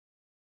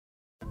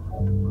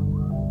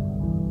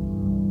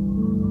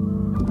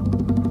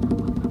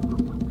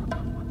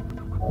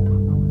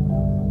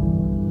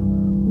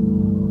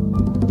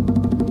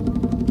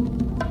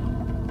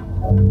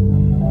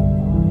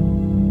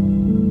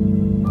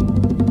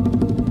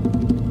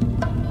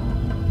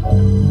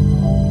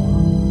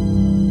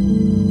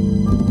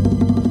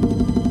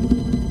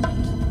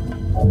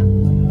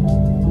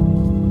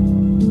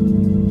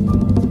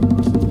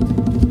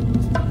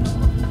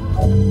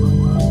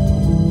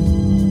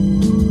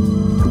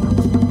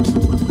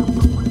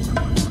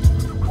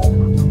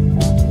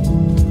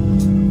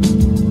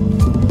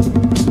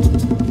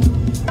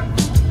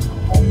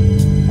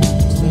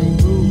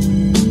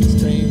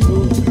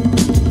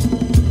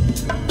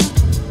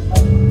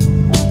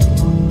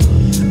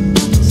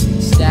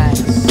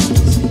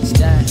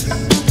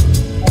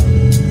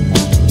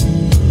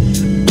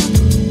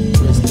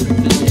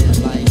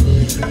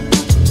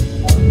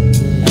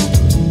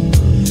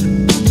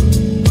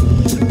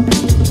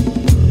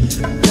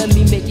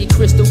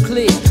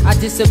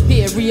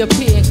Disappear,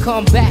 reappear, and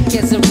come back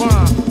as a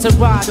rhyme to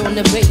ride on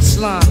the bass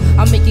line.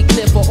 I make it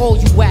clear for all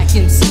you whack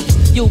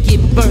MCs. You'll get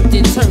burnt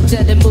and turned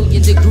at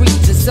 1,000,000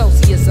 degrees of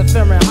Celsius or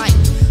Fahrenheit.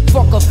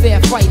 Fuck a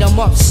fair fight, I'm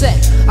upset.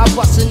 I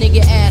bust a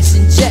nigga ass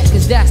and jet,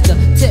 cause that's the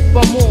tip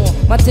I'm on.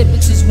 My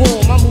temperature's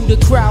warm, I move the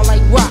crowd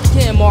like rock,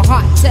 cam or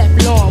hot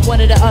Teflon,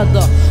 one or the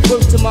other.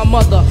 Word to my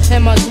mother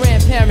and my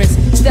grandparents.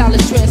 Style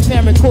is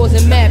transparent,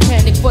 causing mad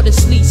panic for the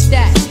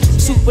Sleestackz.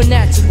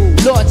 Supernatural,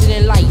 larger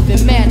than life,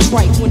 and mad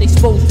tripe when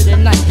exposed to the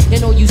night.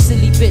 And all you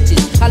silly bitches,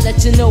 I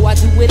let you know I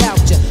do without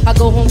you. I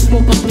go home,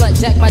 smoke a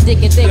blunt, jack my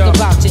dick and think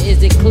about you.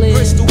 Is it clear?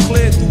 Crystal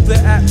clear through the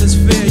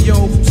atmosphere,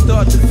 yo. From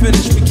start to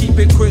finish, we keep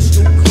it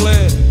crystal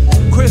clear.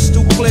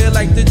 Crystal clear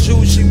like the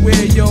jewels she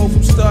wear, yo.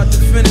 From start to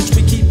finish,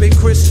 we keep it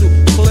crystal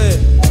clear.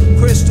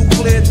 Crystal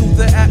clear through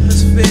the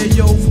atmosphere,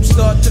 yo. From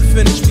start to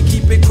finish, we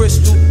keep it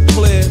crystal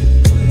clear.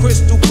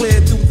 Crystal clear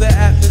through the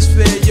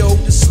atmosphere, yo.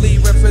 The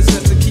sleeve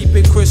represents to keep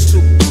it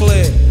crystal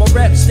clear. My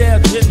rap style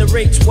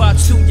generates watch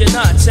through your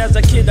knots. As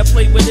a kid, I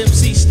played with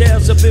MC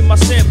styles up in my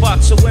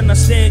sandbox. So when I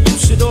stand, you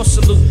should all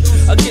salute.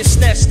 I get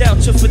snatched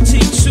out your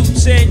fatigue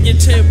suits and your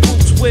tin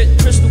boots with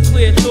crystal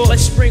clear thought, like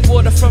spring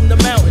water from the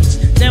mountains.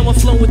 Now I'm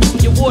flowing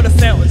through your water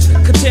fountains.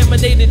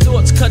 Contaminated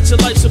thoughts cut your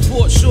life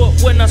support short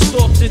when I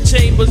stalk the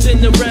chambers in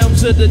the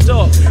realms of the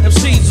dark.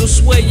 MCs will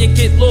sway and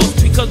get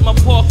lost because my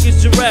park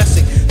is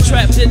Jurassic.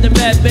 Trapped in the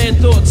mad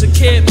thoughts and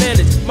can't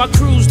manage. My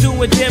crew's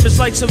doing damage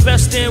like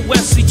Sylvester and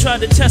Wesley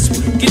trying to test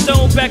me. Get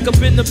thrown back up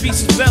in the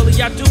beast's belly.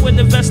 I do an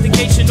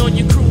investigation on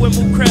your crew and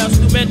move crowds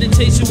through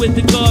meditation with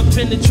the guard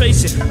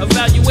penetration.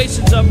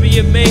 Evaluations are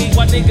being made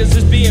while niggas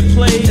is being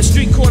played. In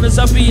street corners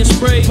are being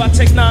sprayed by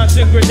Tech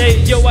 9s and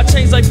grenades. Yo, I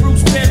change like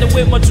Bruce Banner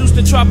with my juice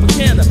to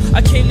Tropicana.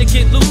 I came to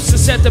get loose and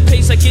set the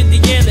pace like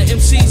Indiana.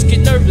 MCs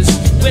get nervous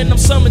when I'm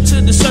summoned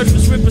to the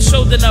surface. Rip a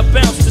shoulder and I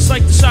bounce just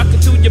like the shocker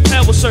through your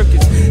power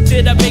circuit.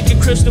 Did I make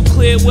it crystal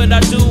clear what I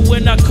do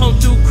when I come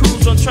through?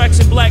 Cruise on tracks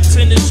in black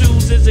tennis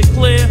shoes, is it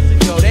clear?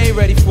 Yo, they ain't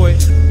ready for it,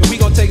 but we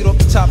gon' take it off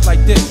the top like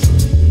this.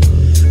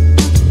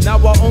 Now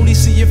I only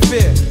see your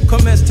fear.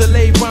 Commence to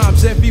lay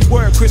rhymes, every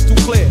word crystal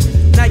clear.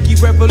 Nike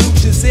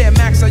Revolutions, Air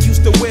Max I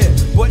used to wear,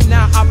 but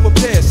now I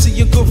prepare. See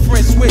your good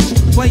friend switch,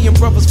 playing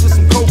brothers for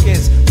some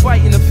coke-ins.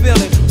 Fighting the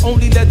feeling,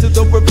 only led to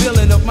the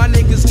revealing of my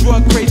niggas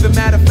drug craving.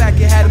 Matter of fact,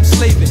 it had him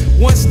slaving.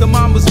 Once the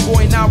mama's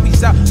boy, now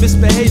he's out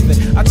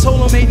misbehaving. I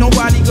told him ain't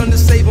nobody gonna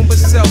save him but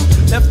self.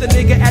 Left the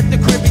nigga at the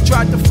crib, he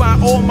tried to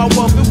find all my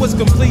wealth, it was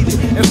completed.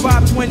 And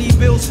 520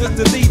 bills was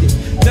deleted.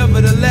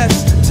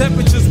 Nevertheless,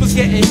 temperatures was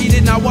getting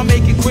heated. Now I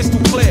make it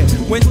crystal clear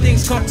when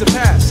things come to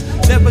pass.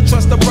 Never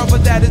trust a brother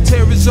that'll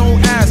tear his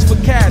own ass for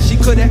cash. He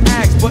could've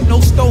asked, but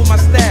no stole my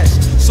stash.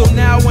 So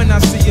now when I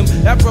see him,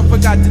 that brother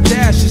got the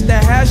dash. It's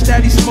that hash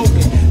that he's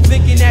smoking,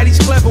 thinking that he's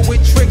clever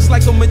with tricks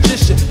like a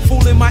magician.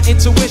 Fooling my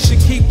intuition,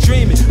 keep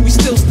dreaming. We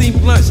still steam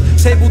blunts,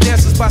 table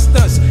dancers by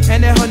stunts.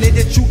 And that 100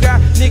 that you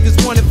got,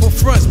 niggas want it for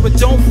fronts. But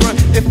don't front,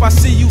 if I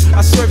see you,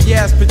 I serve you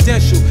as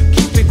prudential.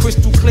 Keep it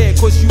crystal clear,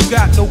 cause you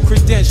got no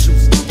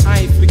credentials.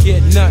 I ain't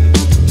forget nothing.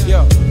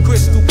 Yo,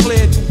 crystal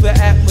clear through the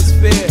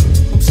atmosphere.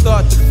 From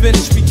start to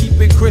finish, we keep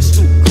it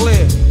crystal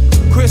clear.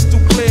 Crystal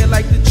clear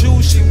like the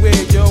jewels she wear,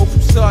 yo.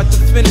 From start to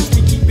finish,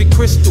 we keep it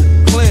crystal